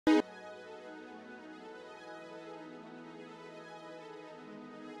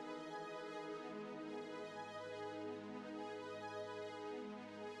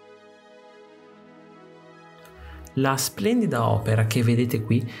La splendida opera che vedete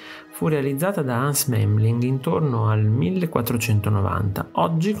qui fu realizzata da Hans Memling intorno al 1490,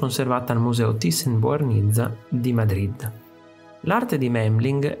 oggi conservata al Museo Thyssen-Bornemisza di Madrid. L'arte di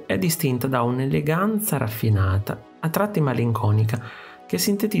Memling è distinta da un'eleganza raffinata, a tratti malinconica, che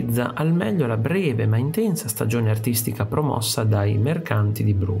sintetizza al meglio la breve ma intensa stagione artistica promossa dai mercanti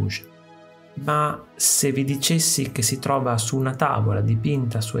di Bruges. Ma se vi dicessi che si trova su una tavola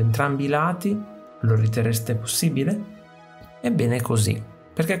dipinta su entrambi i lati, lo riterreste possibile? Ebbene è così,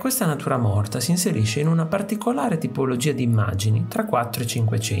 perché questa natura morta si inserisce in una particolare tipologia di immagini tra 4 e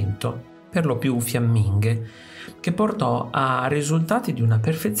 500, per lo più fiamminghe, che portò a risultati di una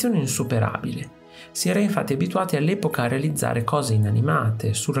perfezione insuperabile. Si era infatti abituati all'epoca a realizzare cose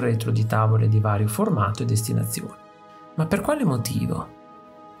inanimate sul retro di tavole di vario formato e destinazione. Ma per quale motivo?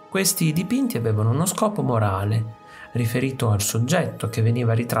 Questi dipinti avevano uno scopo morale, riferito al soggetto che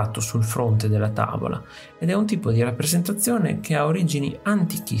veniva ritratto sul fronte della tavola, ed è un tipo di rappresentazione che ha origini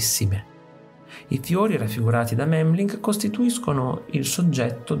antichissime. I fiori raffigurati da Memling costituiscono il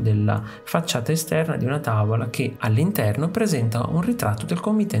soggetto della facciata esterna di una tavola che all'interno presenta un ritratto del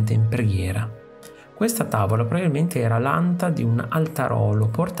committente in preghiera. Questa tavola probabilmente era l'anta di un altarolo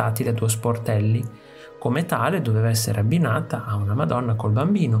portatile a 2 sportelli. Come tale doveva essere abbinata a una Madonna col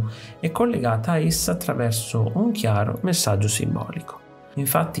bambino e collegata a essa attraverso un chiaro messaggio simbolico.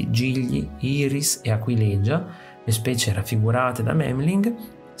 Infatti gigli, iris e aquilegia, le specie raffigurate da Memling,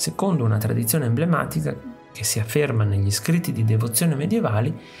 secondo una tradizione emblematica che si afferma negli scritti di devozione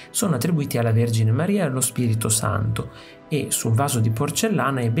medievali, sono attribuiti alla Vergine Maria e allo Spirito Santo, e sul vaso di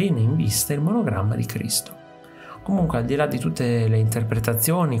porcellana è bene in vista il monogramma di Cristo. Comunque, al di là di tutte le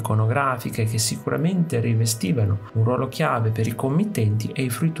interpretazioni iconografiche che sicuramente rivestivano un ruolo chiave per i committenti e i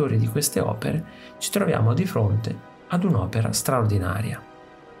fruitori di queste opere, ci troviamo di fronte ad un'opera straordinaria.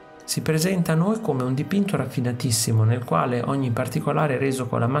 Si presenta a noi come un dipinto raffinatissimo nel quale ogni particolare è reso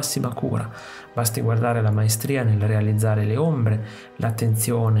con la massima cura. Basti guardare la maestria nel realizzare le ombre,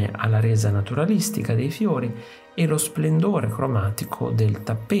 l'attenzione alla resa naturalistica dei fiori e lo splendore cromatico del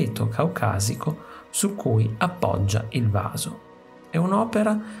tappeto caucasico su cui appoggia il vaso. È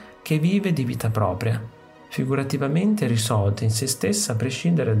un'opera che vive di vita propria, figurativamente risolta in se stessa a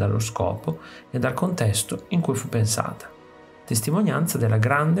prescindere dallo scopo e dal contesto in cui fu pensata, testimonianza della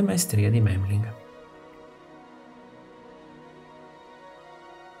grande maestria di Memling.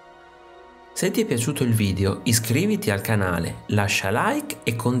 Se ti è piaciuto il video, iscriviti al canale, lascia like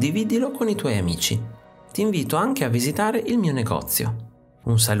e condividilo con i tuoi amici. Ti invito anche a visitare il mio negozio.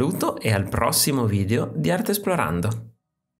 Un saluto e al prossimo video di Artesplorando.